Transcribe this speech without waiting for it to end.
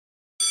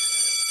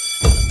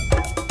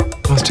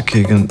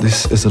Keegan,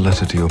 this is a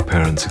letter to your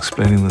parents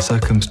explaining the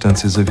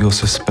circumstances of your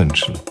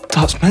suspension.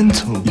 That's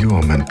mental. You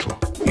are mental.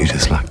 You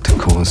just like to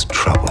cause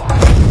trouble.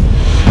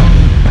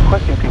 The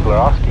question people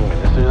are asking,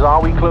 Minister, is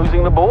are we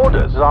closing the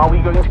borders? Are we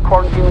going to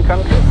quarantine the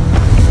country?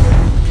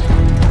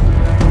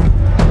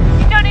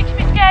 You don't need to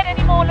be scared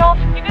anymore, love.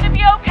 You're going to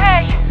be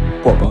okay.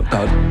 What about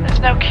Dad? There's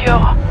no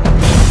cure.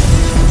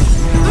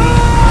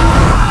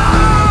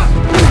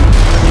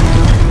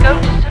 Go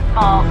to St.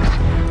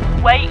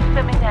 Mark's. Wait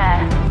for me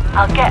there.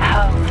 I'll get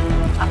home.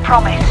 I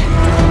promise.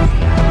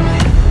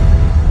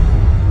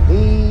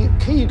 Lee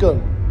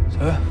Keegan.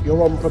 Sir?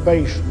 You're on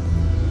probation.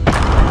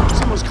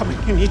 Someone's coming.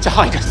 You need to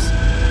hide us.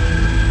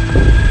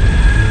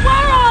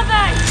 Where are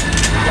they?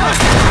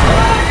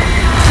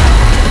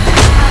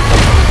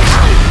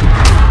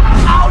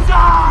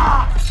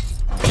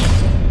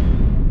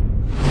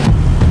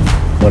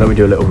 Why don't we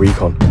do a little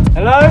recon?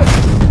 Hello?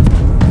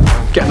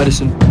 Get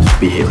medicine,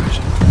 be heroes.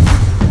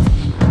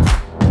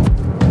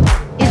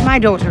 Is my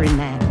daughter in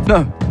there?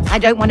 No. I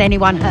don't want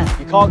anyone hurt.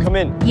 You can't come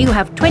in. You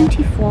have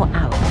 24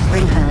 hours to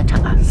bring her to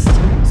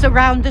us.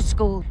 Surround the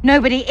school.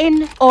 Nobody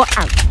in or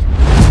out.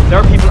 There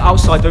are people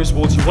outside those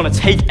walls who want to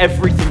take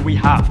everything we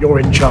have. You're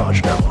in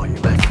charge now, are you,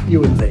 Mac?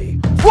 You and Lee.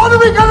 What are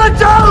we gonna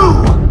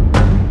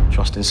do?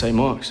 Trust in St.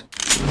 Mark's.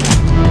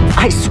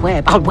 I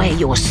swear I'll wear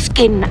your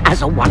skin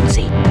as a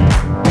onesie.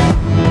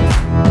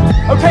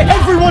 Okay,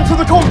 everyone to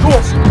the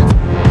concourse!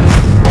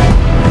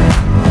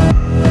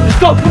 Let's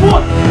go, come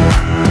on!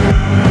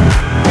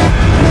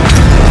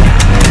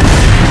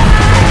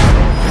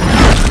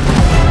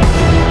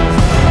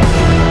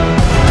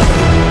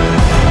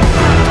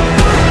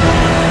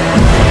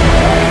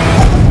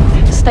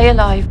 Stay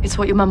alive. It's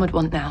what your mum would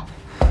want now.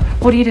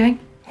 What are you doing?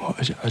 What?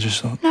 I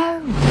just thought...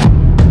 No.